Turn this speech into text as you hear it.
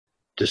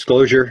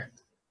Disclosure,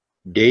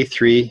 Day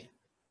 3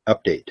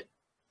 update.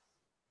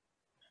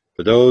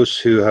 For those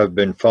who have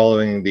been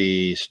following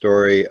the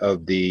story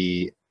of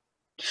the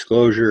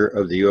disclosure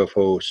of the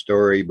UFO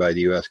story by the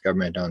U.S.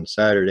 government on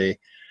Saturday,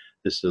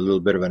 this is a little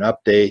bit of an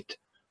update.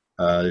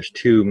 There's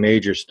two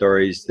major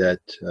stories that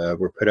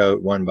were put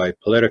out, one by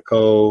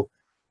Politico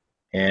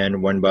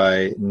and one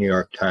by New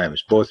York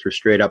Times. Both were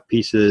straight up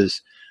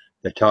pieces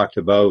that talked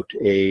about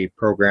a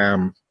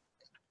program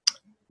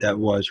that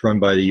was run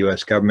by the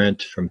U.S.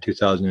 government from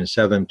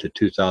 2007 to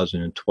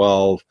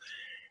 2012,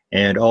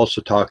 and also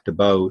talked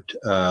about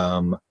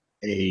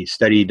a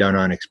study done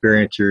on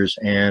experiencers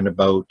and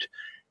about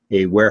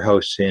a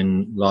warehouse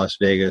in Las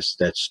Vegas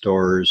that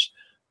stores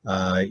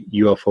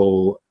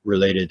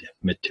UFO-related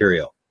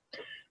material.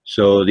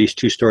 So these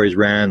two stories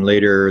ran.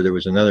 Later, there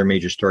was another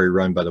major story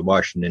run by the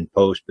Washington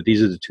Post, but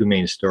these are the two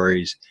main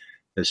stories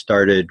that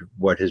started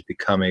what has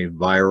become a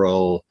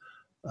viral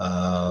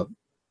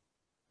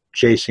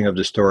chasing of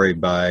the story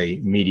by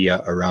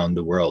media around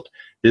the world.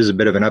 This is a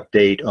bit of an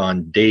update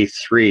on Day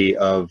 3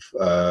 of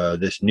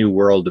this new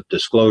world of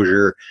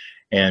disclosure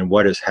and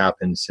what has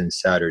happened since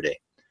Saturday.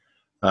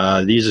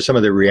 These are some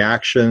of the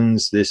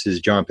reactions. This is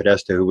John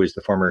Podesta, who was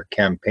the former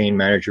campaign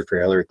manager for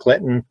Hillary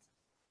Clinton,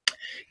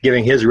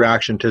 giving his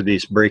reaction to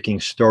this breaking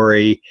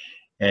story,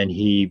 and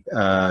he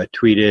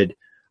tweeted,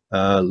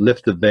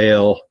 "Lift the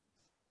veil,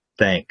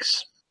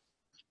 thanks."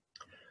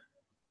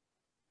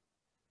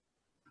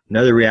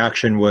 Another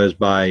reaction was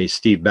by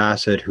Steve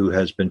Bassett, who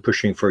has been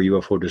pushing for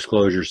UFO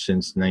disclosure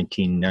since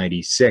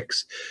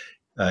 1996.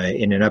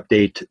 In an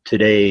update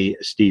today,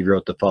 Steve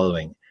wrote the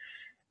following: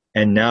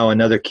 "And now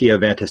another key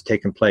event has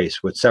taken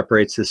place. What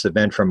separates this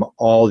event from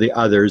all the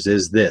others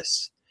is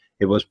this: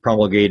 it was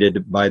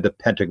promulgated by the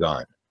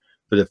Pentagon.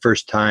 For the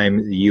first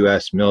time, the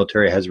U.S.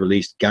 military has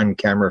released gun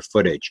camera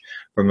footage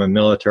from a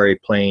military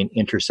plane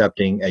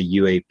intercepting a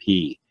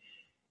UAP.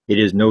 It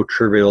is no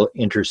trivial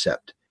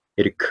intercept.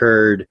 It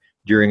occurred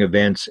during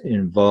events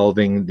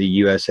involving the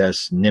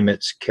USS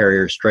Nimitz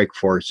carrier strike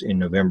force in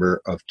November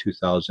of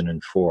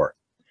 2004.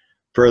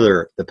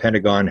 Further, the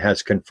Pentagon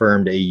has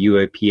confirmed a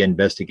UAP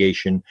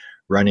investigation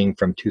running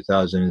from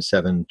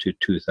 2007 to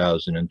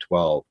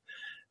 2012.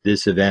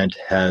 This event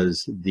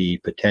has the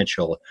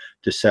potential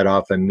to set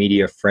off a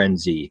media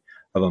frenzy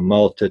of a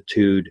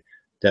multitude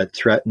that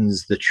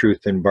threatens the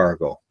truth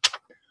embargo.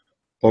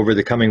 Over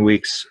the coming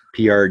weeks,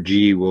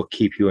 PRG will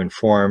keep you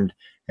informed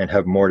and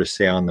have more to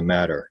say on the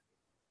matter."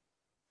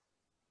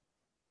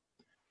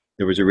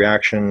 There was a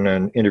reaction,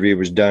 an interview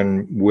was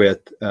done with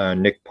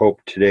Nick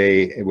Pope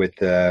today with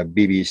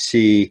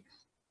BBC,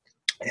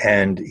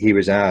 and he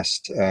was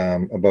asked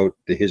about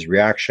his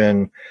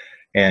reaction,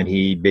 and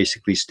he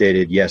basically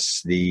stated,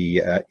 yes,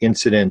 the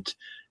incident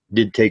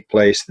did take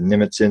place, the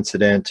Nimitz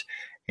incident,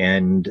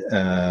 and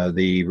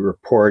the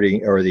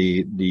reporting, or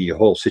the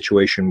whole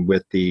situation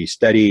with the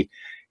study,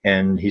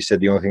 and he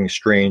said the only thing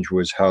strange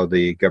was how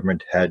the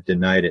government had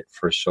denied it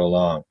for so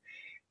long.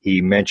 He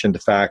mentioned the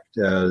fact,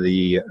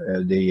 the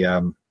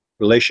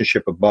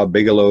relationship of Bob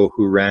Bigelow,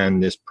 who ran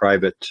this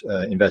private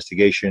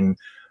investigation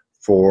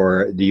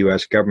for the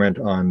U.S. government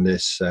on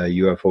this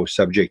UFO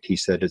subject. He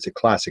said it's a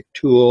classic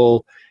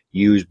tool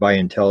used by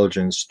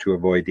intelligence to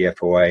avoid the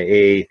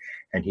FOIA,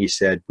 and he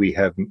said we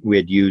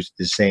had used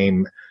the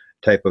same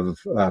type of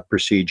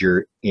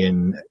procedure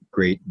in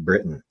Great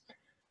Britain.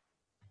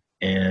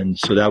 And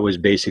so that was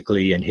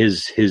basically, and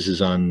his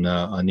is on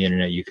the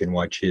internet. You can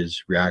watch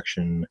his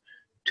reaction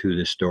to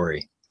the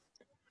story.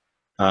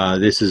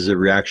 This is a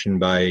reaction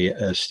by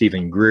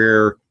Steven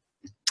Greer.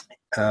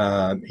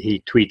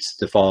 He tweets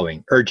the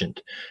following: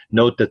 "Urgent.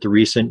 Note that the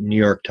recent New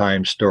York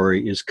Times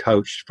story is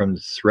couched from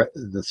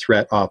the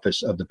threat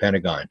office of the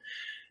Pentagon.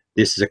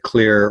 This is a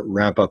clear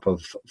ramp-up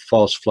of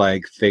false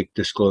flag fake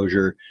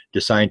disclosure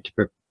designed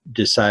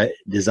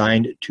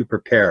to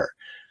prepare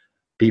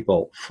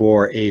people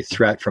for a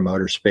threat from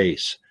outer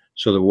space.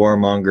 So the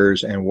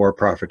warmongers and war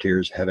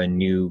profiteers have a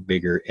new,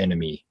 bigger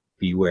enemy.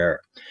 Beware."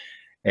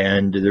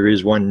 And there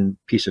is one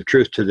piece of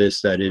truth to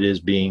this, that it is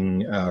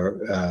being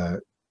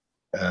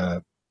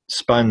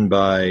spun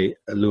by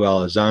Lou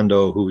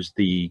Elizondo, who's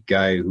the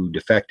guy who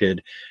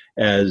defected,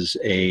 as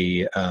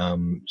a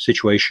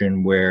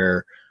situation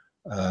where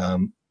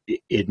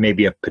it may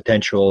be a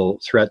potential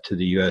threat to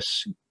the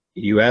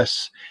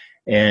U.S.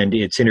 and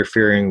it's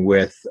interfering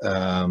with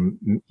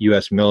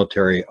U.S.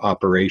 military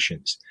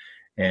operations.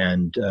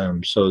 And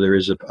so there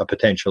is a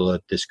potential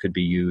that this could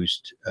be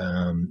used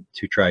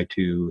to try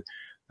to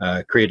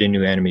create a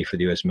new enemy for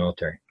the U.S.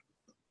 military.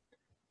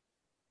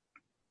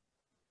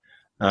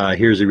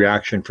 Here's a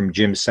reaction from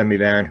Jim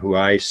Semivan, who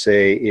I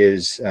say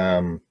is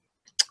the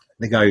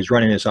guy who's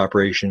running this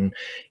operation.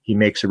 He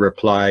makes a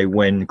reply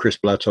when Chris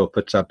Bledsoe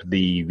puts up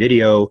the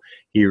video.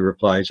 He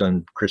replies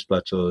on Chris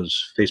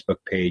Bledsoe's Facebook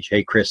page,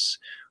 "Hey Chris,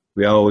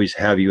 we always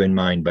have you in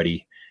mind,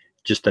 buddy.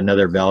 Just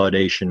another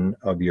validation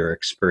of your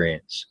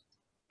experience."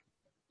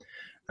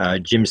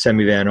 Jim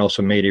Semivan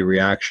also made a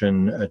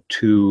reaction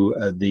to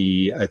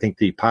I think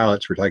the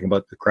pilots were talking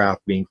about the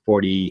craft being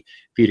 40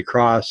 feet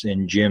across,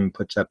 and Jim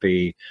puts up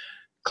a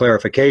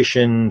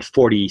Clarification,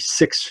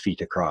 46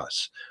 feet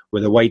across,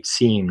 with a white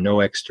seam,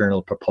 no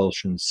external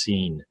propulsion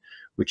seen,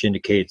 which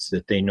indicates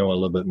that they know a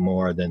little bit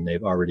more than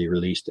they've already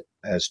released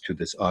as to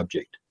this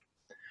object.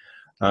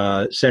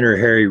 Senator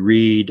Harry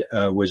Reid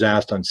was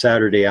asked on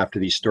Saturday after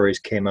these stories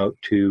came out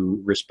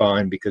to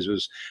respond, because it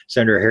was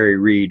Senator Harry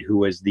Reid who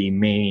was the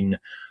main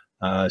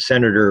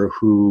senator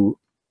who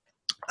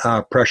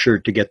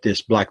pressured to get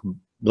this black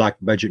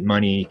budget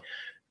money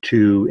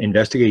to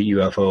investigate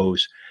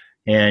UFOs.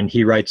 And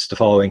he writes the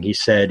following. He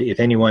said, "If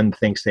anyone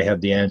thinks they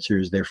have the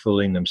answers, they're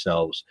fooling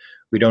themselves.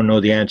 We don't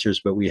know the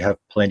answers, but we have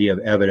plenty of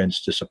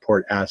evidence to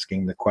support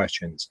asking the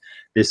questions.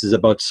 This is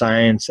about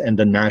science and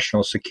the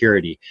national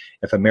security.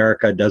 If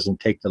America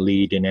doesn't take the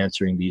lead in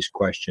answering these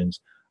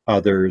questions,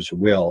 others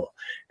will."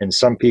 And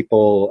some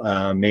people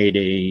made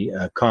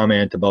a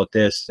comment about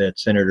this, that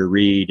Senator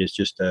Reid is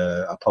just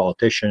a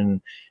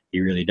politician.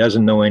 He really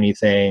doesn't know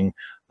anything.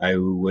 I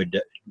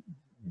would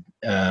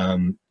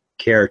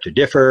care to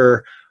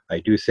differ. I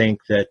do think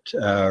that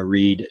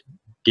Reid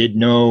did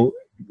know.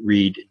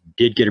 Reid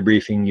did get a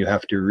briefing. You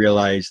have to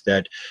realize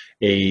that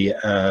a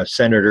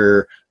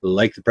senator,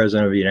 like the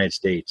President of the United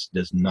States,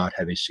 does not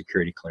have a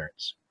security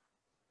clearance.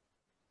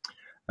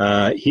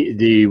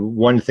 The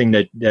one thing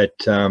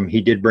that he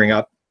did bring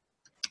up,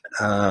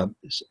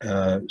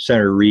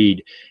 Senator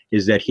Reid,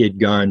 is that he had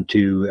gone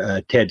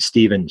to Ted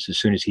Stevens as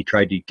soon as he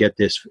tried to get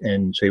this,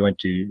 and so he went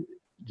to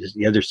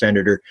the other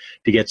senator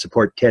to get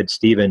support. Ted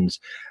Stevens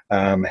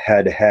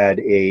had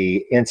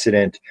a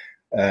incident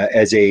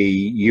as a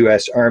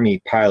U.S. Army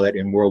pilot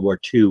in World War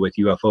II with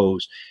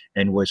UFOs,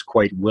 and was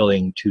quite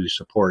willing to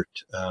support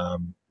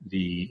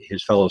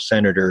his fellow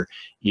senator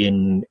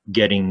in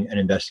getting an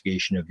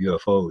investigation of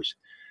UFOs.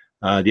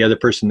 The other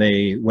person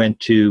they went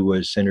to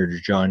was Senator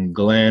John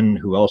Glenn,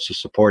 who also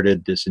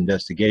supported this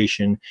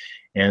investigation.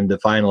 And the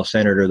final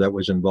senator that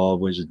was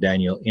involved was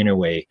Daniel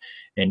Inouye.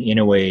 And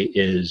Inouye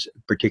is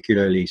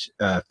particularly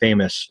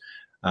famous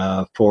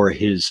for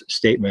his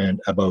statement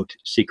about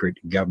secret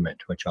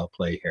government, which I'll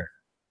play here.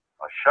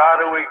 A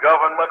shadowy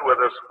government with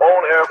its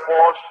own Air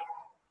Force,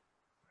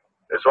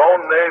 its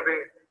own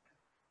Navy,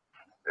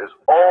 its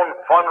own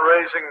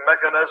fundraising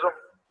mechanism,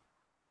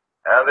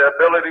 and the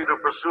ability to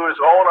pursue its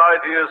own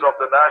ideas of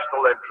the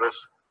national interest,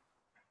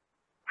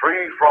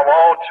 free from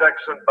all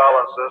checks and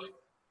balances,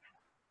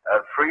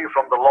 and free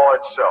from the law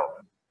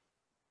itself.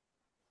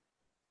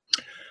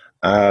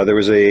 There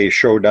was a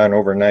show done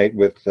overnight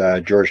with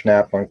George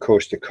Knapp on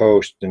Coast to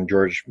Coast, and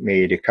George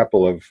made a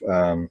couple of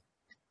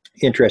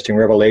interesting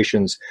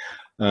revelations.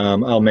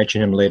 I'll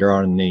mention him later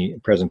on in the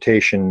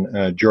presentation.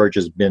 George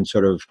has been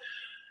sort of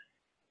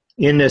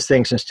in this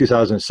thing since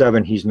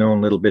 2007. He's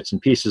known little bits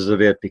and pieces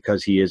of it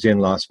because he is in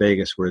Las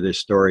Vegas, where this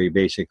story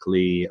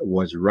basically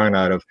was run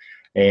out of.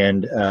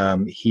 And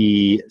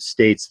he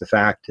states the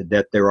fact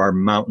that there are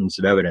mountains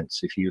of evidence.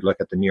 If you look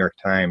at the New York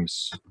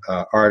Times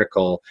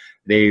article,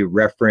 they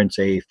reference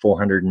a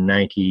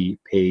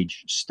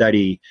 490-page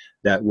study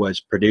that was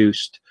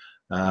produced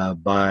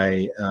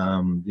by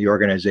the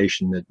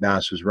organization that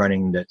Bass was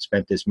running that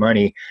spent this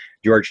money.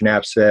 George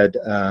Knapp said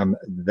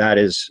that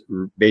is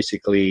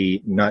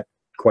basically not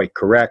quite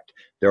correct.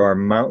 There are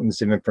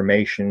mountains of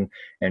information,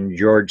 and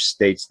George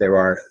states there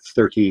are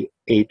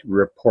 38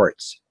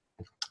 reports,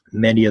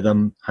 many of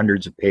them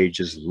hundreds of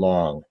pages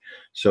long.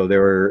 So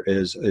there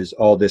is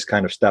all this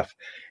kind of stuff.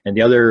 And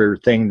the other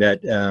thing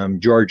that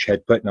George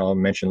had put, and I'll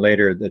mention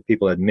later, that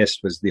people had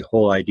missed, was the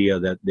whole idea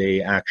that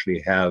they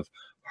actually have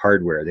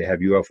hardware. They have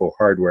UFO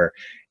hardware.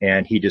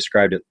 And he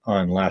described it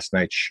on last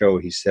night's show.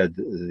 He said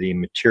the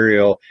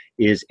material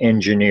is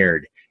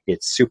engineered.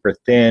 It's super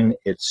thin,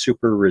 it's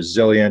super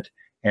resilient,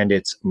 and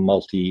it's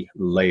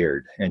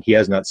multi-layered. And he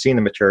has not seen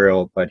the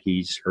material, but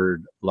he's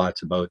heard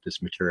lots about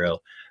this material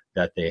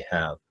that they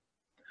have.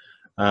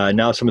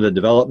 Now some of the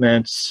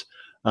developments.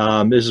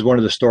 This is one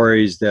of the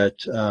stories that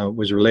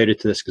was related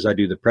to this, because I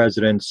do the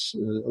presidents.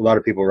 A lot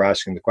of people were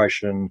asking the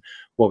question,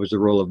 what was the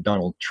role of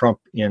Donald Trump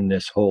in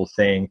this whole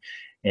thing?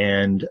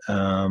 And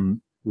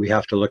we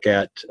have to look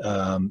at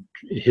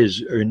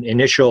his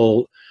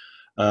initial,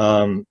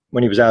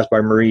 when he was asked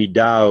by Marie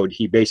Dowd,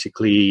 he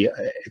basically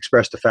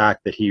expressed the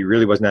fact that he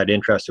really wasn't that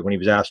interested. When he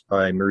was asked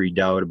by Marie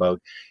Dowd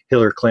about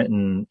Hillary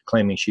Clinton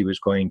claiming she was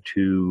going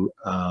to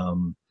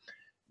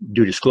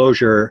do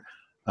disclosure,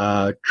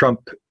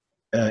 Trump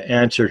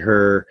answered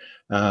her,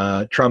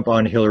 Trump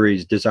on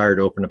Hillary's desire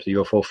to open up the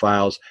UFO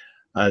files.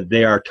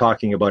 They are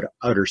talking about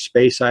outer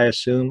space, I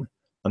assume.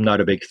 I'm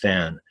not a big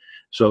fan.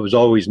 So it was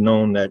always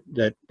known that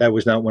that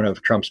was not one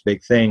of Trump's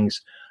big things.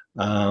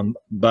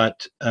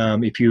 But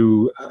if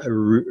you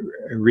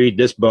read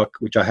this book,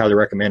 which I highly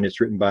recommend, it's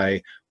written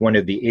by one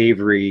of the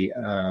Avery,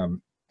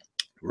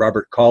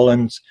 Robert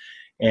Collins,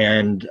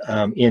 and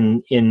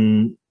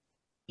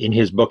in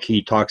his book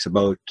he talks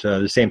about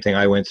the same thing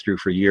I went through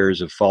for years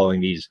of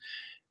following these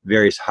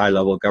various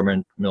high-level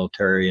government,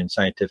 military, and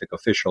scientific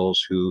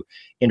officials who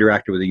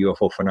interacted with the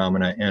UFO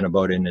phenomena, and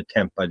about an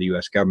attempt by the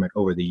U.S. government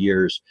over the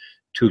years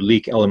to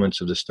leak elements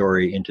of the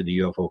story into the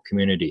UFO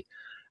community.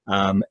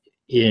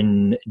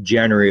 In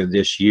January of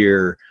this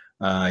year,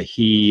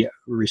 he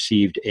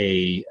received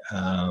a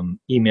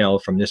email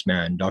from this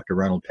man, Dr.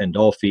 Ronald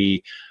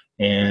Pandolfi,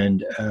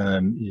 and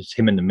it's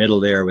him in the middle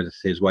there with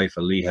his wife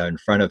Aliha in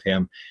front of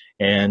him,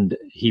 and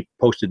he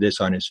posted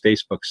this on his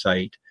Facebook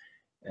site.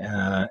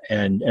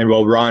 And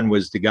well, Ron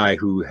was the guy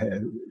who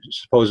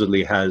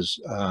supposedly has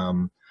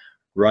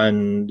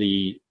run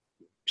the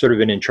sort of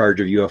been in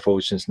charge of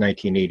UFOs since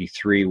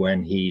 1983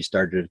 when he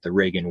started at the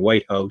Reagan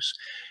Whitehouse.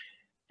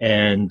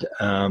 And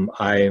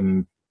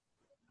I'm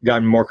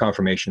gotten more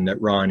confirmation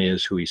that Ron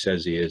is who he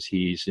says he is.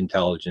 He's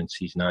intelligence.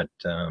 He's not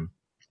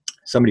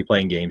somebody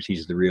playing games.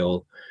 He's the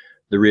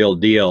real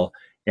deal.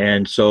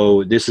 And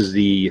so this is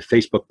the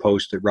Facebook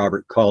post that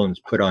Robert Collins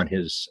put on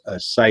his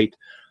site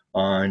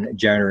on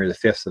January the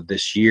 5th of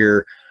this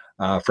year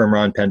from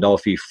Ron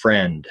Pandolfi,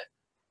 friend.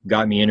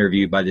 Got me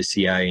interviewed by the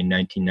CIA in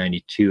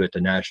 1992 at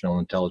the National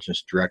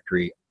Intelligence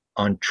Directory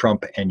on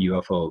Trump and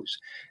UFOs.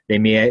 They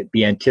may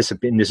be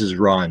anticipating, this is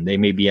Ron, they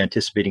may be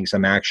anticipating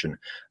some action.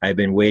 I've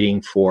been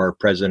waiting for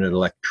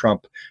President-elect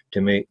Trump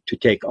to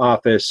take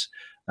office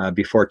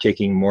before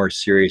taking more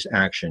serious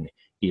action.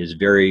 He is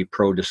very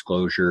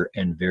pro-disclosure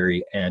and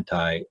very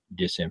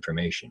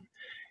anti-disinformation.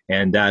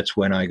 And that's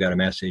when I got a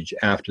message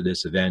after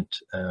this event,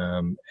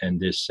 and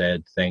this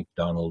said, "Thank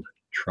Donald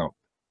Trump."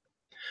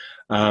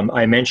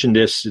 I mentioned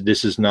this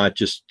is not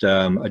just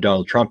a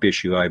Donald Trump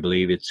issue, I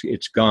believe.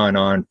 It's gone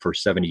on for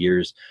 70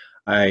 years.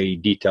 I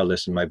detail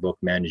this in my book,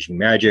 Managing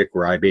Magic,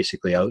 where I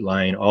basically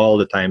outline all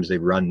the times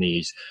they've run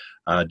these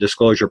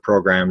disclosure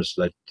programs.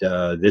 That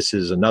this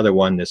is another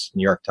one, this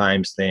New York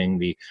Times thing,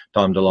 the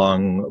Tom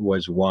Delonge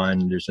was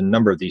one. There's a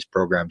number of these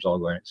programs all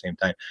going at the same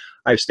time.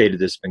 I've stated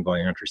this has been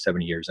going on for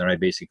 70 years, and I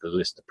basically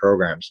list the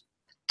programs.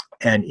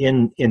 And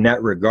in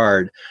that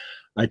regard,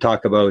 I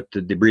talk about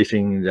the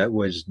debriefing that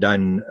was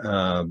done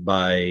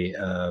by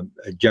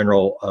a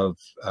general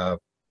of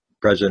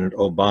President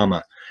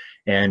Obama,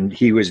 and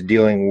he was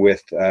dealing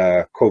with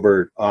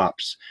covert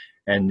ops.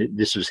 And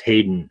this was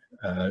Hayden,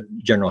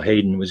 General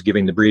Hayden was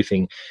giving the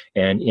briefing,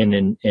 and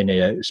in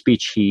a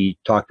speech he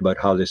talked about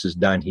how this is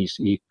done.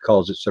 He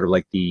calls it sort of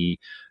like the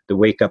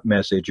wake up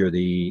message, or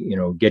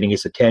the getting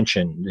his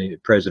attention,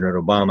 President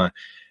Obama.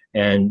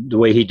 And the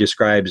way he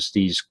describes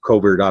these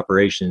covert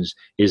operations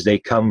is they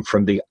come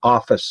from the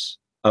office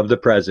of the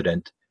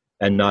president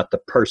and not the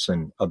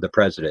person of the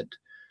president.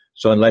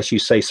 So unless you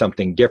say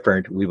something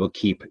different, we will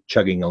keep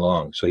chugging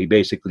along. So he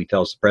basically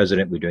tells the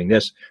president, we're doing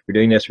this, we're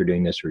doing this, we're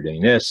doing this, we're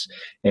doing this.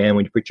 And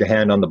when you put your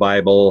hand on the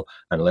Bible,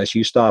 unless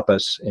you stop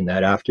us in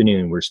that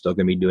afternoon, we're still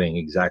going to be doing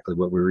exactly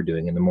what we were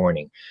doing in the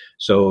morning.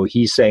 So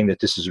he's saying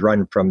that this is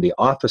run from the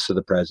office of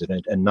the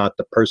president and not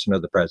the person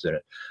of the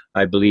president.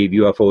 I believe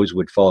UFOs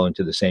would fall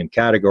into the same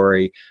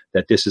category,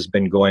 that this has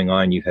been going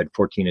on. You've had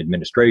 14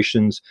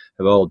 administrations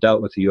have all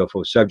dealt with the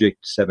UFO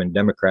subject, 7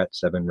 Democrat,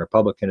 7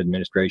 Republican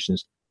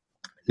administrations.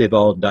 They've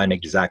all done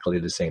exactly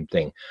the same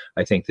thing.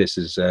 I think this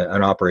is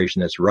an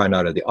operation that's run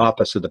out of the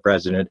office of the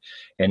president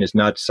and is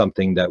not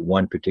something that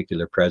one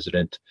particular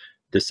president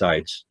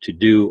decides to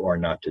do or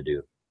not to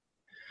do.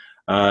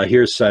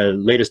 Here's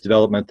latest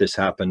development. This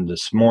happened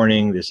this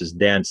morning. This is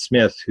Dan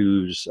Smith,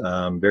 who's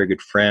a very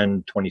good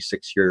friend,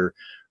 26-year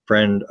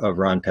friend of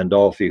Ron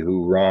Pandolfi,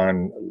 who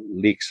Ron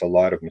leaks a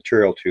lot of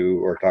material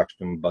to or talks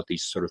to him about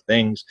these sort of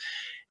things.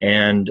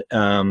 And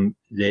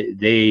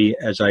they,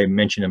 as I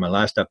mentioned in my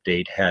last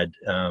update, had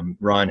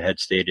Ron had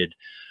stated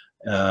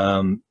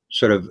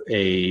sort of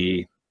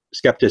a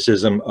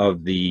skepticism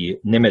of the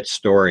Nimitz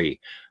story.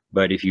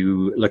 But if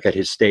you look at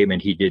his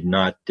statement, he did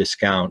not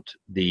discount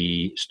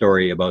the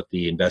story about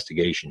the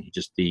investigation,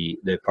 just the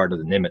part of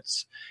the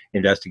Nimitz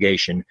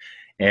investigation.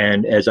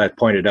 And as I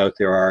pointed out,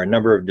 there are a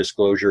number of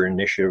disclosure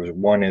initiatives.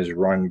 One is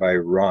run by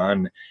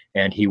Ron,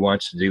 and he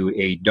wants to do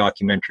a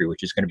documentary,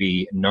 which is going to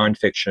be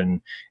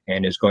nonfiction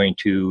and is going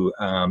to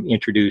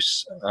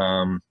introduce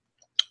some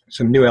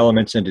new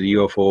elements into the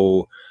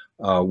UFO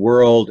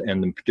world.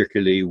 And the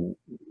particularly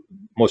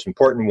most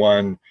important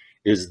one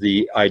is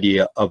the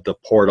idea of the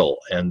portal.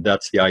 And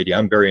that's the idea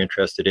I'm very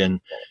interested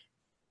in.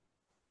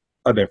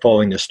 I've been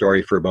following this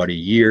story for about a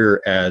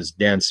year as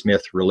Dan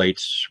Smith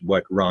relates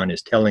what Ron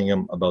is telling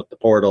him about the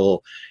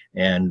portal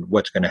and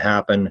what's going to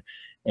happen.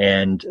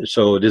 And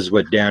so this is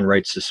what Dan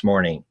writes this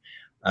morning.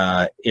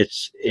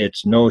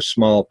 It's no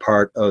small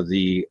part of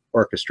the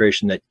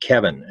orchestration that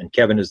Kevin, and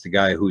Kevin is the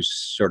guy who's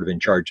sort of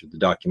in charge of the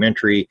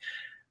documentary,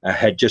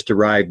 had just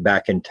arrived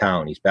back in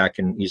town.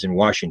 He's in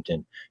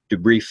Washington to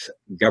brief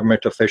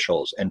government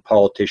officials and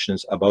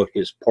politicians about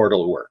his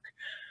portal work.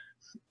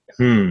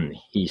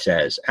 He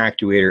says,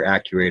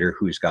 actuator,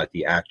 who's got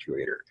the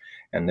actuator?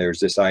 And there's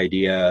this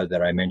idea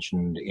that I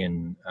mentioned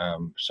in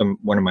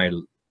one of my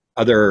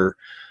other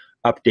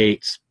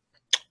updates,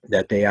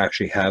 that they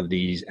actually have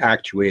these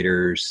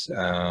actuators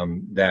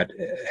that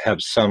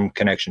have some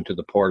connection to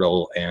the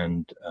portal,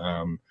 and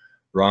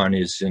Ron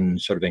is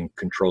sort of in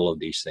control of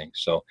these things.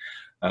 So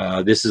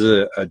this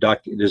is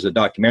there's a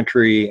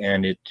documentary,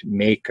 and it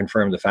may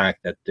confirm the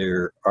fact that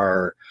there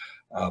are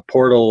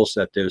portals,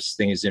 that this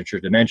thing is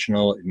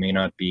interdimensional. It may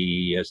not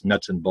be as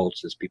nuts and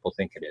bolts as people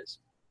think it is.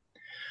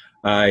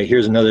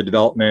 Here's another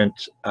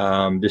development.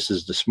 This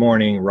is this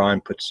morning.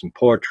 Ron put some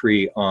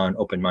poetry on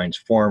Open Minds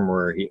Forum,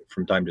 where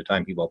from time to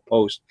time he will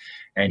post.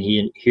 And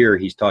here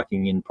he's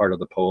talking in part of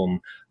the poem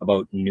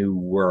about new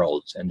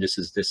worlds. And this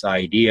is this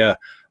idea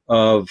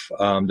of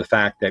the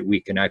fact that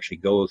we can actually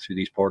go through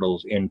these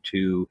portals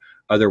into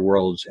other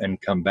worlds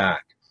and come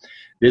back.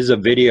 This is a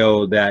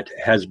video that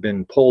has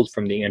been pulled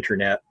from the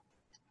internet.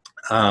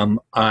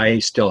 I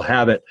still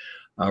have it.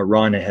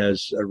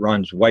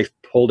 Ron's wife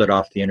pulled it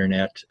off the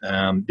internet.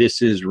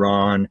 This is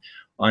Ron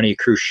on a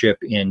cruise ship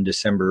in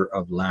December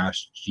of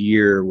last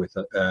year with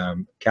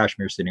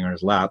Kashmir sitting on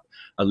his lap,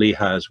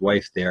 Aliha, his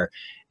wife, there.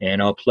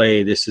 And I'll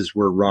play, this is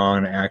where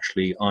Ron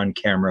actually on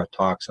camera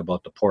talks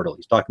about the portal.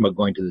 He's talking about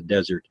going to the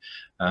desert,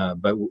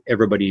 but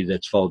everybody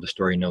that's followed the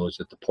story knows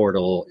that the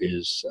portal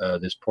is,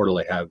 this portal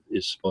they have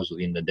is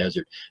supposedly in the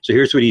desert. So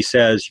here's what he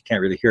says. You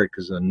can't really hear it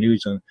because of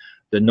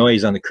the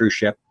noise on the cruise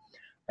ship.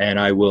 And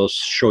I will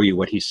show you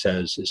what he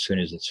says as soon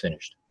as it's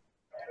finished.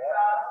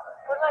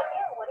 What about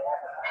you? What do you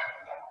have?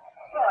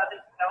 Well, I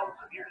think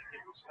thousands of years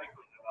people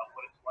speculated about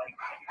what it's like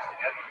to be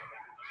together.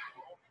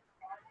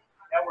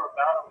 Now we're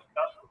about on the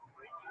cusp of a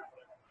breakthrough,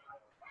 but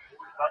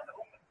we're about to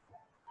open.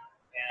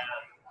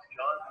 And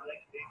John's the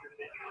next major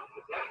venture in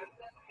the desert.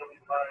 He'll be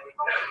by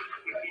people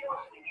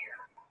sitting here.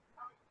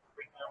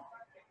 Bring them,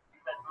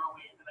 that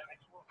doorway into the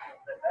next world.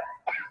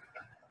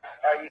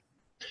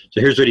 So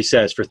here's what he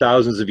says. For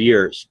thousands of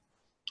years,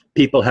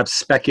 people have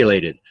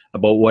speculated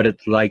about what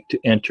it's like to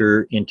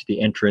enter into the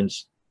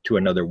entrance to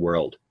another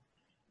world.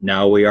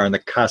 Now we are on the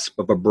cusp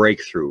of a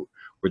breakthrough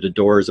where the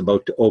door is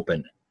about to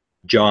open.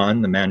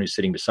 John, the man who's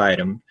sitting beside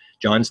him,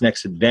 John's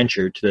next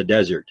adventure to the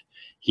desert.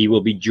 He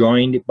will be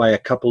joined by a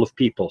couple of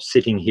people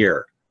sitting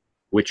here,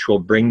 which will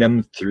bring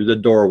them through the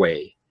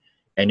doorway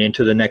and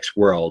into the next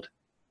world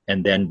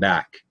and then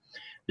back.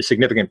 The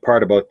significant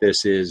part about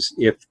this is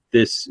if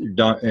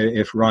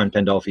Ron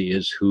Pandolfi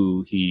is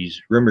who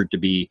he's rumored to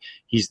be,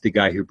 he's the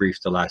guy who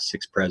briefed the last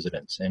 6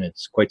 presidents. And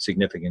it's quite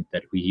significant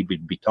that he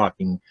would be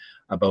talking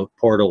about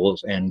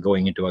portals and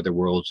going into other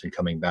worlds and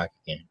coming back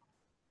again.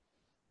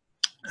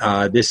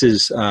 This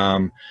is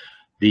the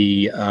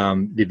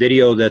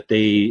video that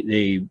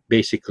they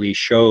basically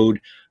showed.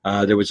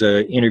 There was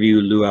an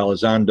interview. Lou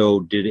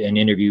Elizondo did an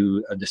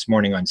interview this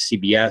morning on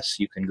CBS.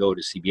 You can go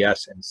to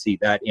CBS and see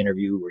that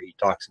interview where he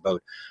talks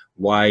about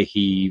why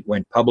he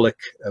went public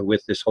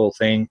with this whole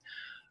thing.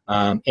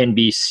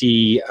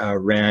 NBC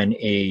ran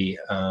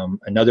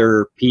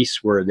another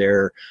piece where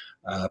their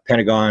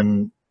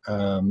Pentagon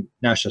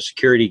national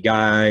security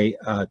guy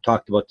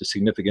talked about the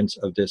significance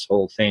of this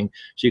whole thing.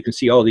 So you can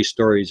see all these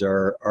stories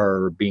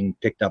are being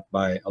picked up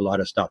by a lot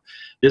of stuff.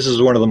 This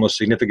is one of the most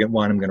significant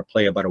one. I'm going to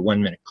play about a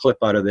 1-minute clip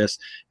out of this.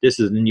 This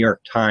is the New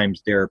York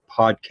Times, their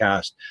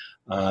podcast.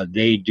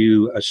 They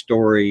do a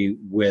story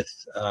with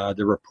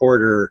the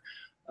reporter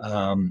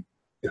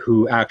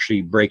who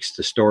actually breaks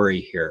the story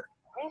here.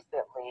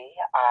 Recently,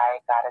 I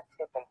got a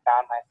tip and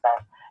found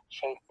myself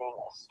chasing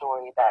a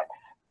story that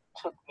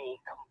took me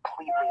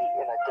completely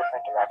in a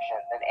different direction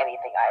than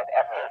anything I had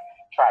ever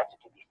tried to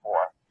do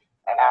before.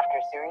 And after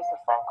a series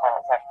of phone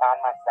calls, I found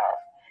myself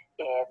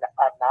in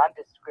a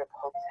nondescript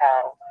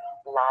hotel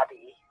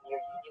lobby near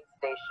Union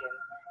Station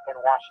in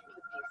Washington,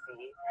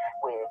 D.C.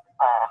 with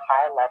a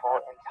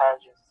high-level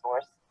intelligence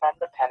source from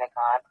the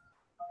Pentagon.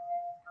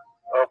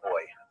 Oh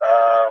boy.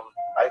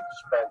 I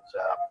spent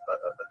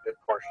a good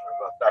portion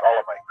of, not all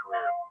of my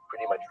career,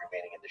 pretty much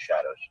remaining in the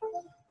shadows.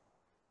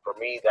 For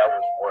me, that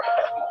was more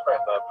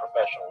of a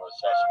professional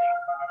necessity.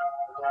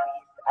 Luis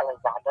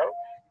Elizondo,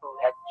 who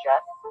had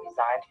just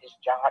resigned his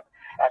job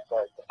at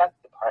the Defense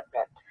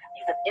Department.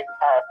 He's an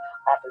intel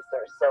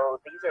officer, so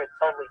these are a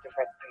totally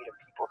different breed of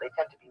people. They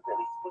tend to be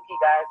really spooky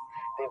guys.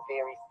 They're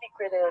very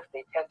secretive.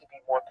 They tend to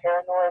be more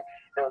paranoid.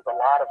 There was a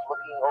lot of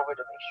looking over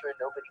to make sure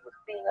nobody was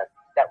seeing us.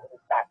 That was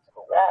his back to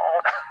the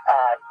wall.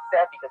 He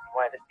said because he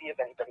wanted to see if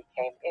anybody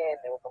came in.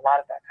 There was a lot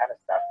of that kind of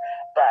stuff.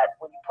 But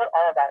when you put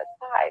all of that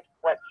aside,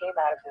 what came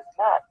out of his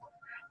mouth was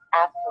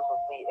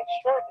absolutely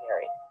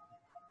extraordinary.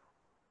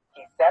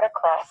 He sat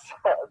across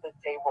the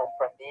table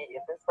from me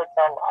in this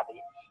hotel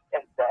lobby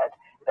and said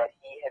that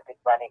he had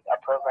been running a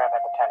program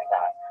at the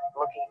Pentagon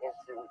looking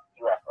into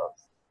UFOs.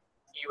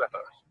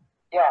 UFOs.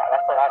 Yeah,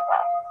 that's what I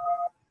thought.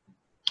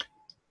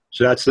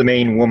 So that's the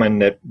main woman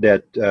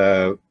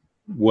that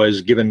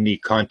was given the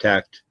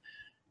contact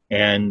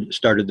and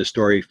started the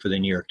story for the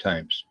New York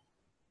Times.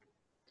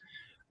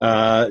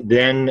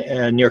 Then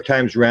New York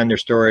Times ran their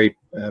story,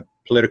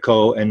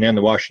 Politico, and then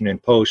the Washington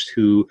Post,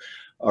 who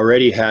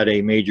already had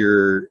a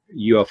major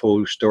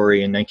UFO story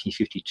in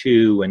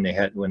 1952 when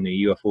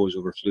the UFOs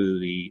overflew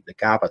the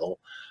Capitol.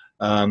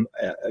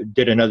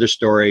 Did another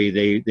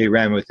story. They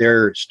ran with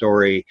their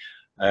story,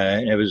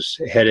 and it was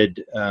head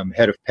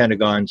of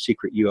Pentagon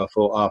secret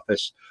UFO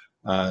office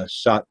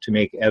sought to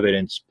make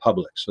evidence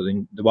public. So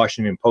the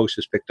Washington Post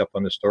has picked up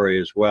on the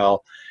story as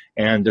well.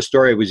 And the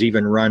story was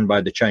even run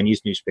by the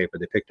Chinese newspaper.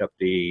 They picked up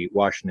the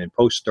Washington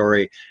Post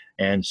story,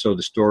 and so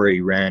the story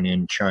ran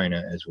in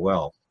China as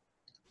well.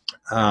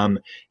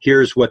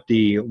 Here's what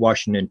the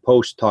Washington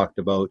Post talked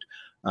about,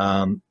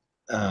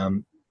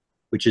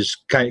 which is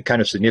kind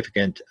of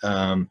significant.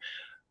 But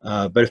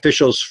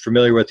officials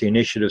familiar with the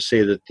initiative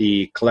say that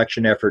the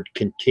collection effort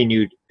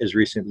continued as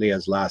recently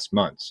as last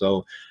month.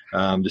 So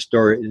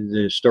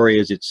the story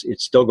is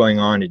it's still going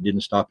on. It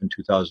didn't stop in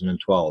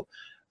 2012.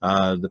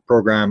 The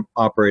program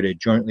operated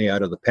jointly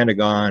out of the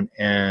Pentagon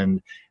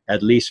and,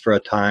 at least for a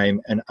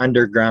time, an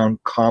underground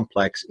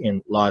complex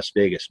in Las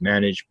Vegas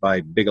managed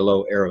by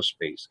Bigelow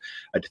Aerospace,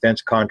 a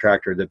defense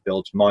contractor that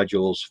builds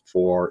modules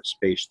for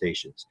space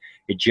stations.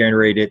 It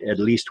generated at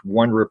least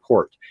one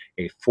report,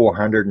 a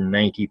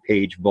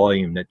 490-page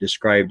volume that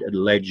described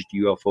alleged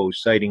UFO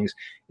sightings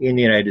in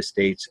the United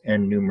States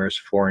and numerous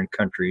foreign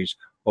countries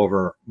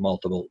over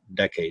multiple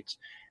decades.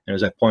 And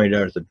as I pointed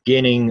out at the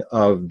beginning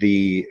of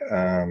the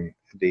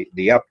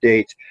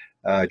update,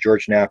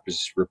 George Knapp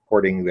is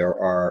reporting there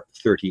are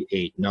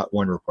 38, not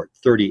one report,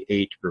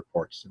 38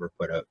 reports that were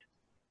put out.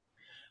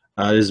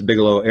 This is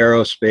Bigelow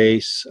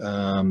Aerospace.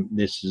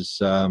 This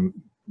is a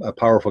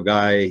powerful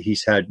guy.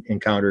 He's had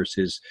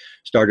encounters.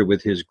 Started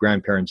with his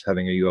grandparents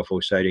having a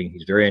UFO sighting.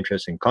 He's very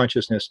interested in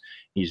consciousness.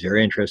 He's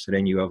very interested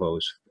in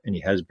UFOs, and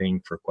he has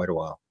been for quite a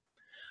while.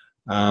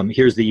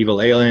 Here's the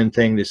evil alien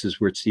thing. This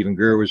is what Steven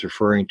Greer was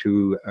referring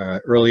to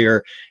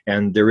earlier,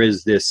 and there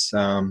is this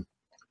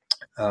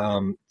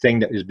thing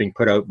that is being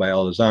put out by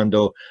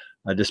Elizondo.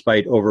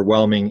 Despite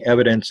overwhelming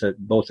evidence at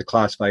both the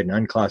classified and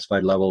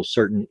unclassified levels,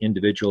 certain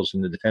individuals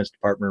in the Defense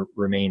Department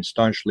remain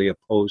staunchly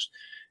opposed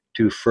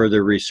to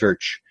further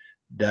research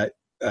that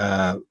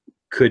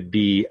could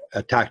be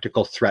a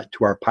tactical threat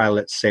to our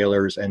pilots,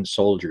 sailors, and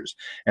soldiers,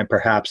 and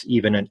perhaps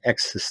even an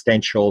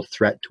existential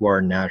threat to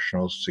our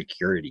national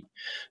security.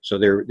 So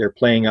they're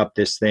playing up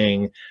this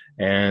thing,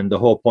 and the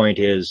whole point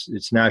is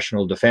it's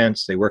national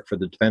defense. They work for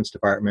the Defense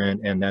Department,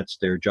 and that's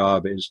their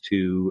job, is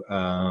to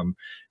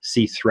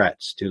see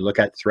threats, to look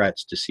at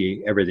threats, to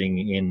see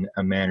everything in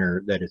a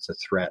manner that it's a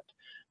threat.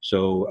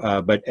 So,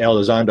 but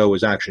Elizondo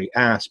was actually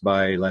asked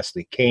by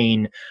Leslie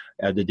Kean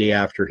the day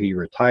after he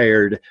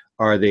retired,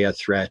 are they a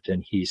threat?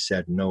 And he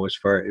said no, as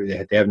far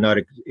they have not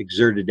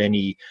exerted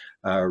any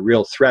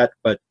real threat,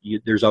 but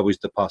there's always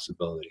the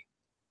possibility.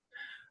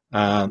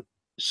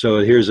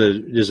 So there's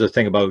a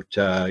thing about,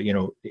 you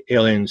know,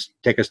 aliens,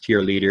 take us to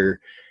your leader,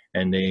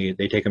 and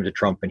they take him to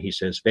Trump, and he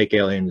says, fake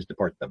aliens,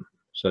 deport them.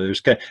 So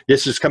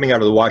this is coming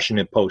out of the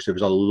Washington Post. There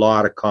was a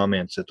lot of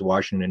comments at the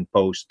Washington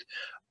Post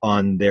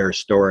on their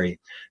story.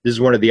 This is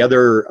one of the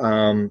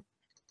other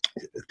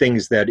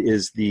things that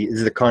is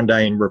the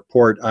Condign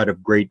report out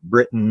of Great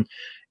Britain,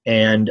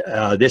 and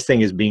this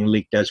thing is being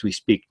leaked as we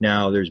speak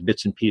now. There's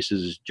bits and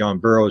pieces. John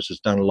Burroughs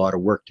has done a lot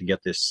of work to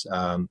get this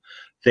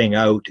thing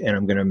out, and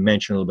I'm going to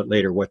mention a little bit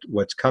later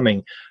what's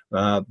coming.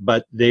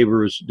 But there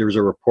was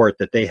a report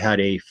that they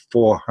had a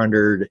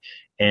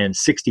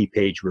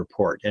 460-page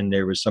report, and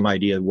there was some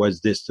idea,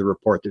 was this the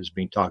report that was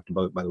being talked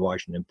about by the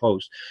Washington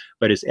Post?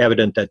 But it's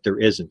evident that there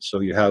isn't. So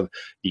you have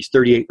these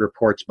 38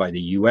 reports by the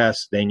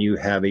US, then you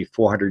have a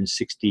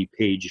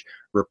 460-page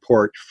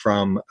report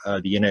from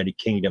the United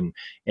Kingdom,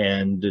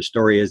 and the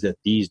story is that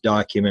these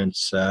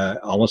documents,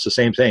 almost the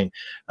same thing,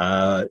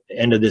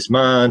 end of this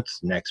month,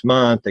 next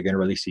month, they're going to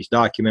release these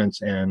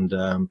documents, and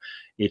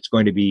it's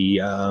going to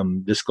be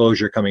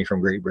disclosure coming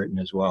from Great Britain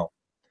as well.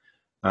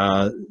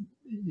 And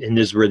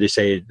this is where they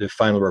say the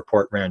final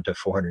report ran to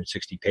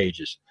 460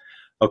 pages.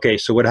 Okay,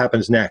 so what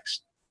happens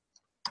next?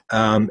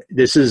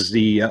 This is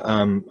the,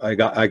 I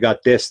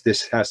got this.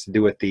 This has to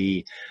do with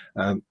the,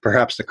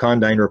 perhaps the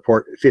Condign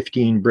report.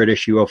 15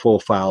 British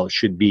UFO files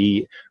should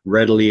be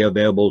readily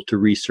available to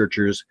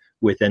researchers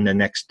within the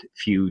next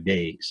few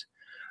days.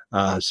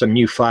 Some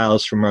new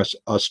files from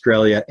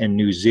Australia and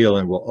New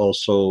Zealand will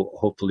also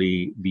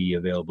hopefully be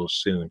available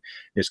soon.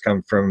 This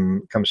comes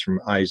from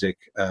Isaac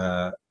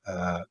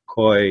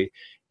Coy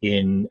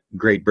in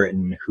Great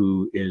Britain,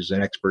 who is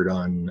an expert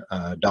on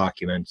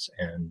documents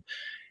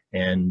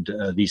and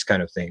these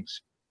kind of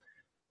things.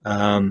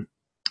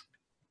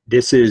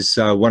 This is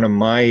one of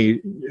my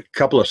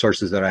couple of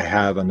sources that I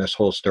have on this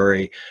whole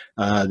story.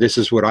 This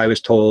is what I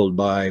was told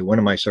by one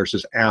of my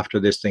sources after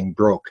this thing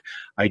broke.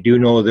 I do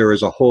know there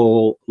is a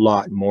whole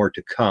lot more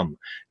to come.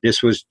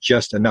 This was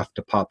just enough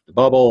to pop the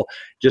bubble,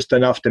 just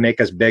enough to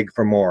make us beg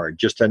for more,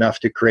 just enough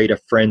to create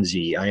a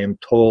frenzy. I am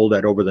told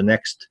that over the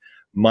next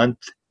month,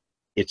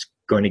 it's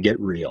going to get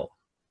real.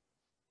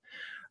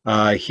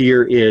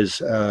 Here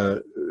is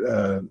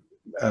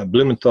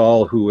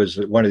Blumenthal, who was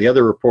one of the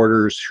other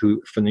reporters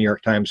from the New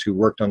York Times who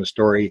worked on the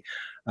story.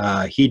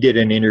 He did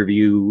an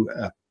interview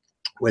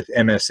with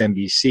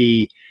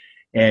MSNBC,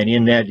 and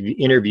in that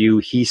interview,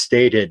 he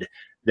stated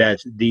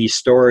that the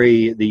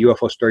story, the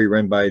UFO story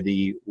run by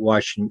the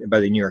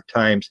New York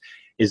Times,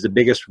 is the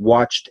biggest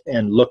watched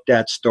and looked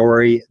at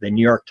story the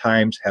New York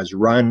Times has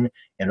run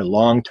in a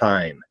long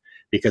time,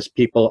 because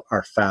people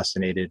are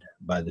fascinated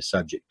by the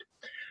subject.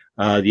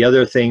 The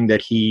other thing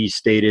that he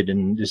stated,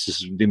 and this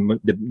is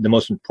the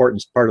most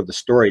important part of the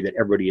story that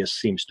everybody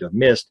seems to have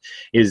missed,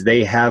 is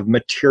they have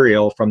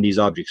material from these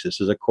objects. This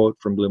is a quote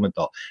from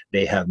Blumenthal.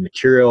 They have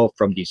material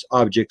from these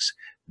objects.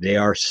 They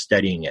are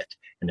studying it.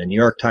 And the New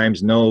York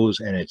Times knows,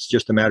 and it's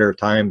just a matter of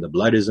time. The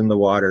blood is in the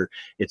water.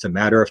 It's a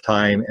matter of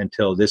time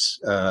until this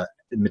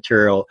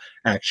material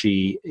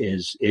actually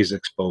is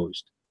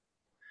exposed.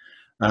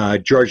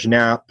 George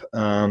Knapp,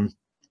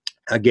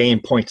 again,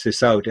 points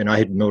this out, and I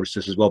had noticed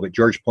this as well, but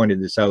George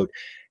pointed this out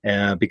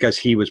because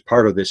he was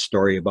part of this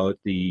story about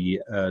the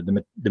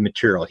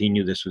material. He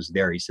knew this was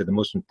there. He said the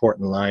most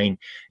important line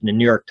in the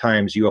New York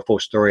Times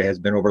UFO story has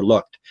been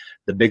overlooked.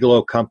 The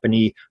Bigelow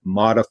Company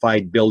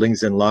modified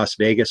buildings in Las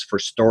Vegas for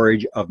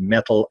storage of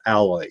metal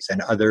alloys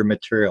and other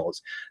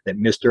materials that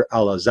Mr.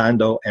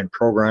 Elizondo and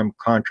program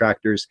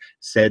contractors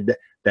said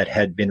that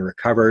had been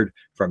recovered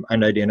from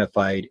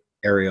unidentified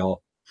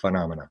aerial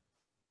phenomena.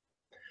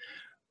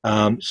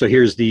 So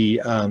here's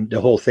the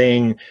whole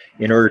thing.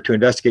 In order to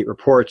investigate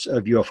reports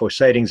of UFO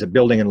sightings, a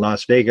building in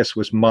Las Vegas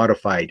was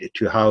modified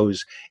to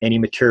house any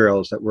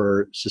materials that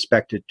were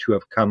suspected to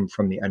have come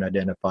from the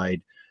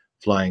unidentified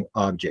flying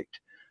object.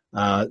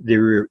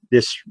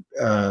 This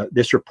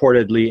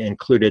reportedly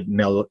included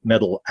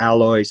metal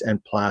alloys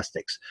and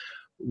plastics.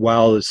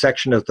 While a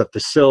section of the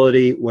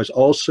facility was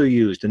also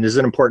used, and this is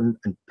an important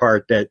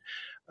part that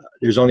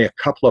there's only a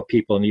couple of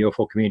people in the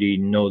UFO community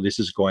who know this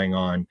is going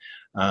on,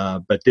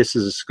 but this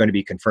is going to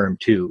be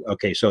confirmed too.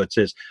 Okay, so it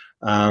says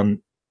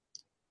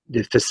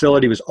the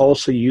facility was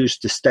also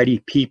used to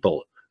study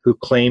people who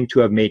claimed to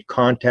have made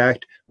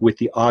contact with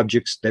the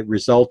objects that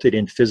resulted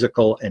in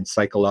physical and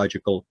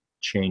psychological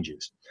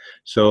changes.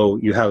 So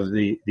you have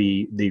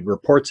the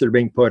reports that are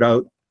being put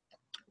out,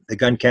 the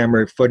gun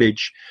camera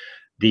footage,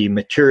 the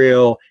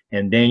material,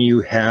 and then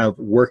you have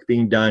work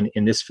being done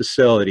in this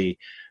facility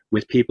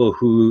with people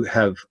who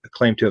have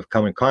claimed to have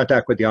come in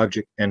contact with the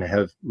object and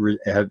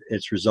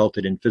it's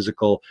resulted in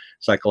physical,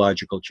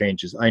 psychological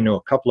changes. I know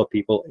a couple of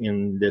people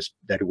in this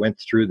that went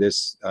through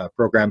this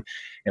program,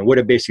 and what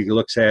it basically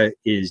looks at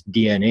is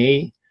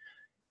DNA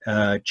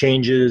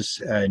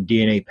changes,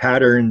 DNA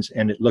patterns,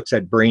 and it looks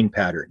at brain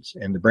patterns.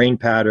 And the brain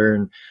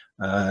pattern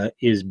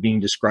is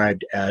being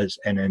described as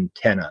an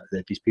antenna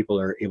that these people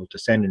are able to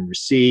send and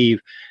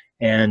receive.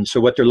 And so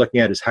what they're looking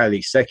at is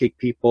highly psychic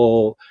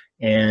people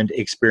and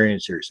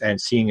experiencers, and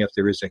seeing if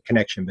there is a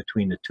connection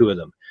between the two of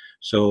them.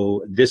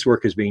 So this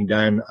work is being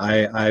done.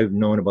 I've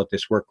known about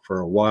this work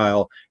for a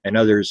while, and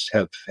others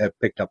have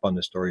picked up on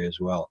the story as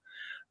well.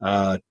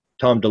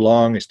 Tom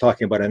DeLonge is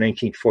talking about a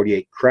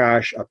 1948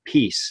 crash, a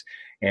piece,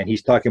 and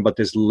he's talking about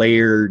this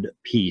layered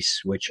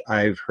piece, which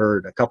I've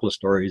heard a couple of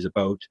stories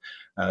about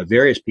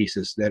various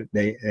pieces that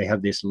they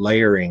have this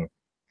layering.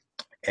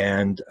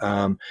 And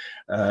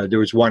there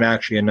was one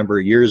actually a number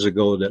of years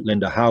ago that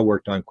Linda Howe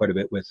worked on quite a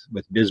bit with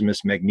bismuth,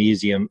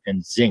 magnesium,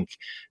 and zinc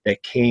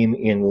that came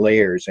in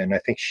layers. And I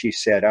think she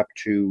said up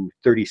to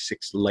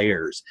 36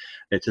 layers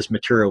that this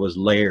material was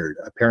layered.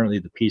 Apparently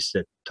the piece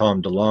that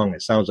Tom DeLonge,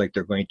 it sounds like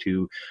they're going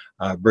to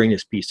bring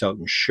this piece out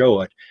and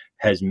show it,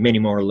 has many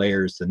more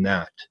layers than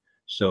that.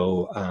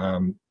 So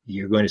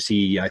you're going to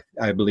see,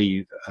 I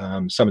believe,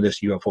 some of this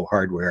UFO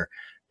hardware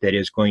that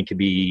is going to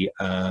be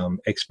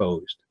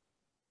exposed.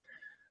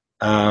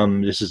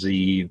 This is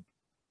the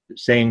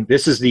saying,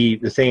 this is the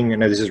thing,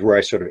 and this is where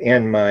I sort of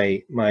end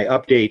my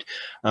update.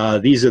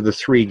 These are the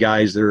three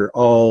guys that are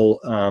all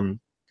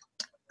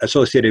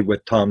associated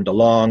with Tom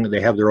DeLonge.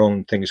 They have their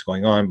own things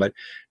going on, but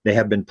they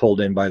have been pulled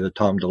in by the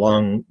Tom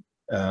DeLonge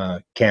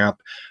camp.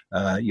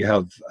 You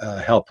have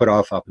Hal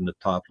Puthoff up in the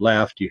top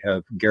left, you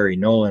have Gary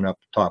Nolan up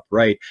the top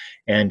right,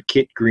 and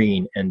Kit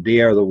Green, and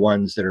they are the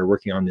ones that are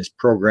working on this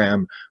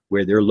program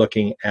where they're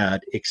looking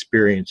at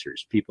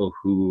experiencers, people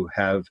who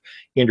have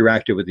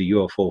interacted with the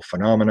UFO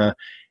phenomena.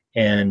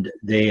 And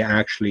they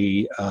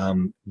actually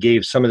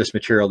gave some of this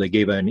material. They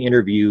gave an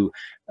interview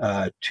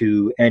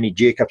to Annie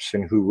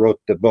Jacobson, who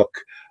wrote the book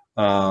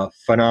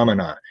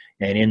Phenomena.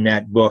 And in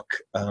that book,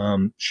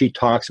 she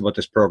talks about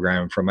this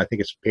program from, I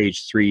think it's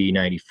page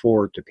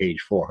 394 to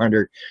page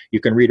 400. You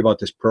can read about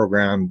this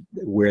program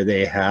where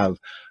they have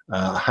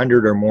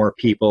 100 or more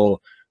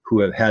people who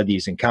have had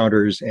these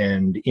encounters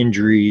and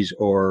injuries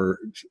or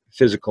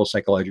physical,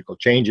 psychological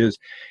changes,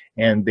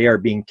 and they are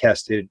being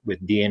tested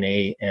with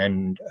DNA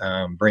and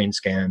brain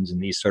scans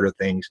and these sort of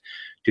things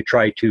to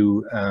try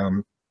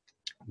to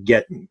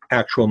get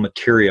actual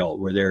material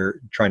where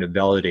they're trying to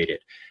validate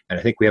it. And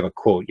I think we have a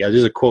quote. Yeah,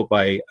 there's a quote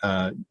by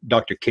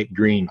Dr. Kit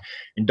Green.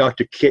 And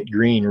Dr. Kit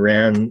Green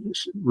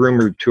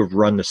rumored to have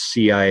run the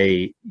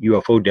CIA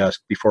UFO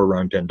desk before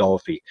Ron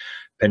Pandolfi.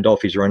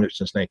 Pandolfi's run it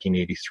since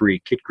 1983.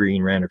 Kit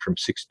Green ran it from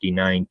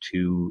 69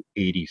 to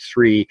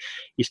 83.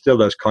 He still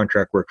does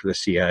contract work for the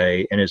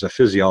CIA and is a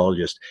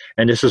physiologist.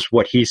 And this is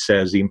what he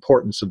says, the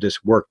importance of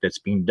this work that's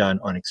being done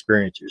on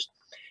experiencers.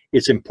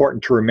 it's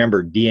important to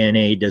remember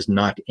DNA does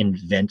not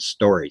invent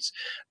stories.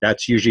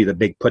 That's usually the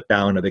big put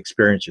down of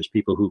experiencers,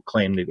 people who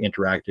claim they've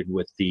interacted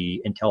with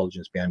the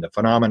intelligence behind the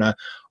phenomena,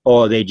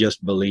 or they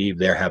just believe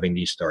they're having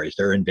these stories.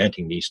 They're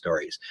inventing these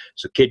stories.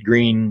 So Kit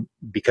Green,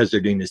 because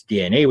they're doing this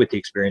DNA with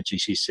the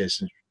experiencers, he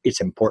says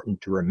it's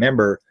important to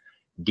remember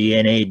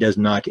DNA does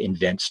not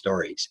invent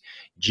stories.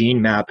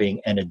 Gene mapping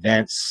and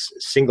advanced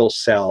single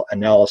cell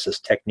analysis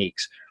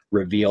techniques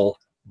reveal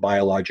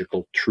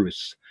biological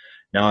truths.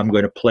 Now I'm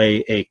going to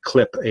play a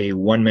clip, a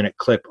 1-minute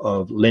clip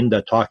of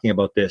Linda talking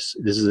about this.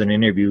 This is an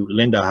interview.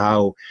 Linda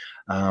Howe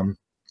and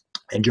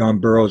John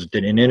Burroughs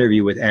did an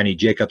interview with Annie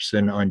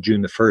Jacobson on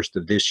June the 1st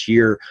of this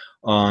year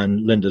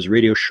on Linda's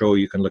radio show.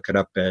 You can look it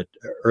up at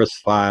Earth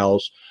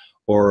Files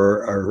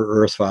or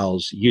her Earth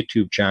Files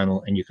YouTube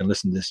channel, and you can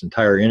listen to this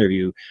entire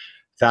interview.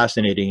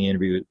 Fascinating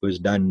interview. It was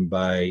done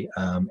by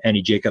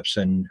Annie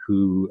Jacobson,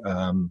 who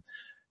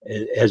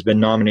has been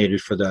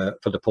nominated for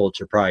the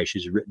Pulitzer Prize.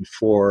 She's written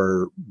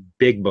 4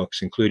 big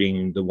books,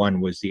 including the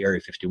one was the Area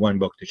 51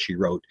 book that she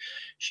wrote.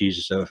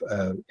 She's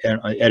an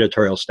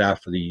editorial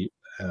staff for the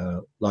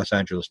Los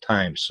Angeles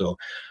Times. So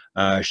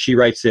she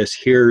writes this.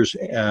 Here's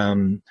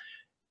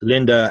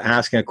Linda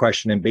asking a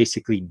question and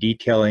basically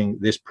detailing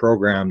this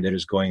program that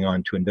is going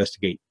on to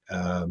investigate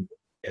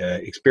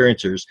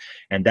experiencers,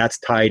 and that's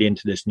tied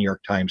into this New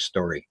York Times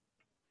story.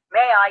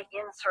 May I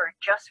insert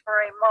just for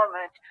a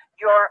moment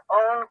your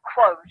own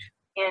quote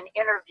in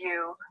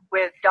interview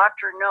with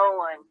Dr.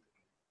 Nolan?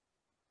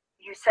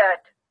 You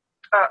said,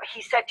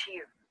 he said to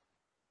you,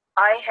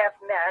 "I have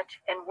met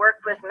and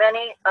worked with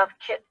many of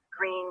Kit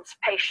Green's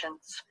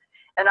patients,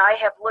 and I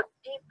have looked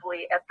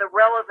deeply at the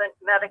relevant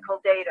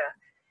medical data.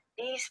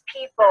 These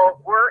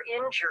people were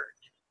injured.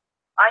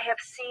 I have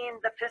seen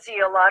the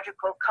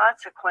physiological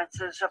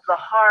consequences of the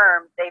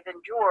harm they've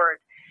endured."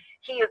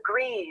 He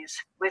agrees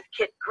with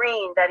Kit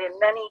Green that in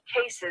many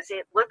cases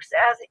it looks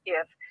as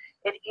if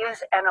it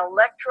is an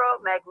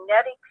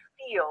electromagnetic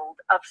field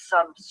of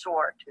some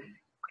sort.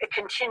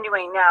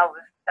 Continuing now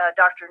with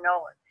Dr.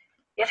 Nolan,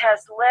 it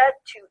has led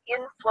to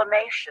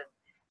inflammation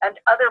and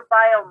other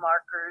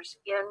biomarkers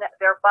in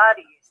their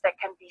bodies that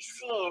can be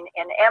seen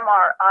in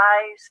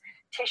MRIs,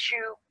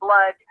 tissue,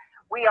 blood.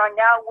 We are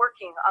now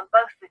working on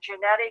both the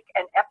genetic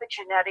and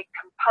epigenetic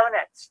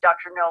components,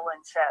 Dr.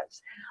 Nolan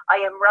says.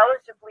 I am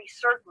relatively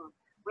certain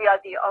we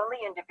are the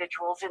only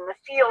individuals in the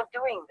field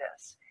doing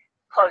this,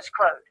 close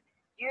quote.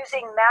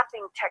 Using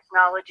mapping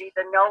technology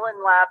the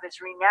Nolan Lab is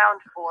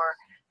renowned for,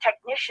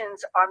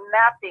 technicians are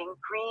mapping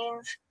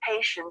Green's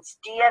patients'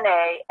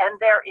 DNA and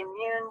their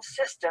immune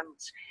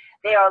systems.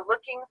 They are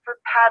looking for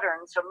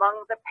patterns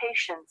among the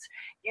patients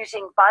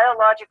using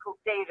biological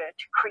data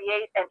to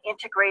create an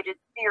integrated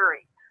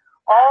theory.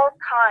 All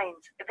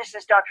kinds, this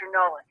is Dr.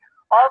 Nolan,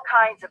 all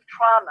kinds of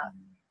trauma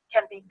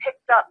can be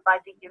picked up by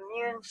the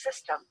immune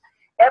system.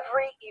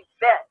 Every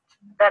event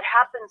that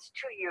happens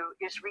to you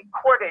is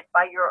recorded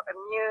by your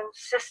immune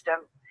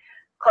system,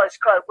 close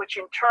quote, which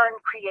in turn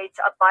creates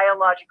a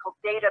biological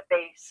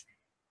database.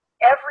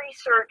 Every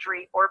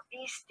surgery or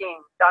bee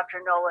sting,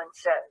 Dr. Nolan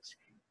says,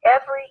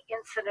 every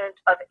incident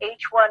of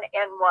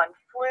H1N1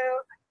 flu,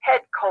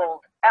 head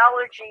cold,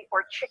 allergy,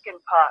 or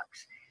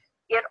chickenpox,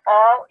 it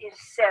all is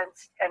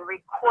sensed and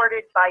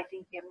recorded by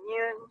the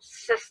immune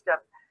system.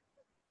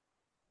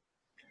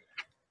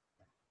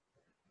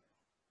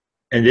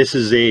 And this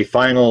is a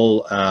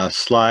final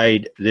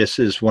slide. This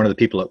is one of the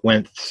people that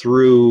went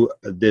through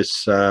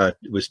this,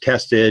 was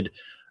tested.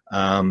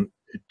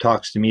 It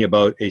talks to me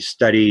about a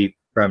study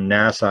from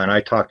NASA, and I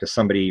talked to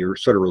somebody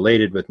sort of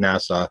related with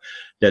NASA,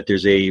 that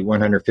there's a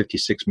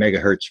 156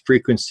 megahertz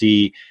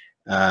frequency,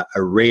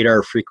 a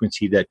radar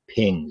frequency that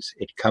pings.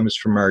 It comes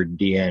from our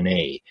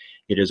DNA.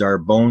 It is our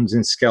bones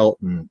and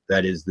skeleton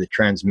that is the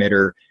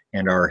transmitter,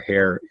 and our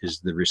hair is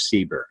the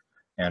receiver.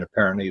 And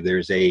apparently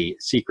there's a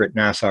secret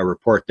NASA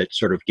report that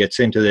sort of gets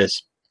into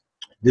this.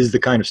 This is the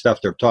kind of stuff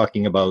they're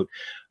talking about,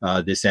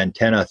 this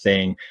antenna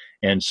thing.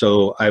 And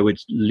so I would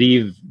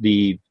leave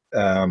the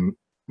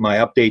my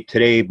update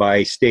today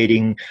by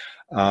stating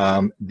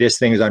this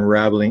thing is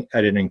unraveling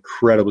at an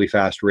incredibly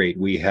fast rate.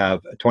 We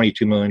have a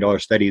 $22 million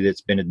study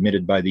that's been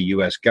admitted by the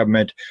US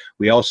government.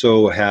 We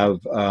also have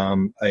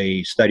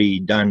a study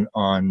done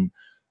on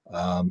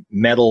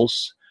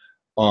metals,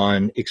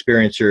 on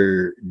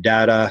experiencer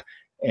data,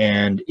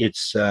 and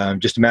it's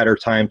just a matter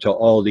of time till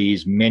all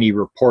these many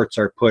reports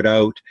are put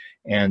out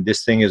and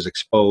this thing is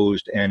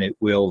exposed, and it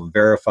will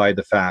verify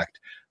the fact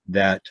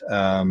that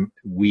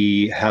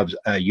we have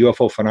a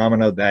UFO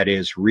phenomena that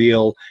is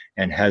real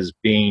and has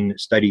been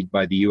studied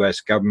by the US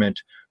government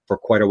for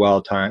quite a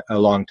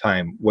long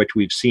time. What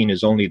we've seen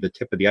is only the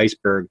tip of the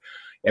iceberg.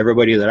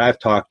 Everybody that I've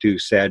talked to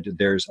said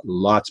there's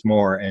lots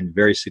more and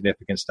very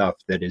significant stuff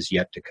that is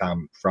yet to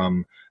come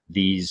from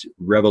these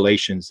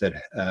revelations that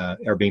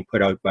are being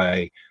put out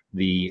by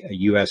the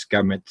US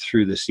government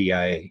through the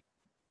CIA.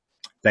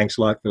 Thanks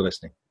a lot for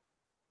listening.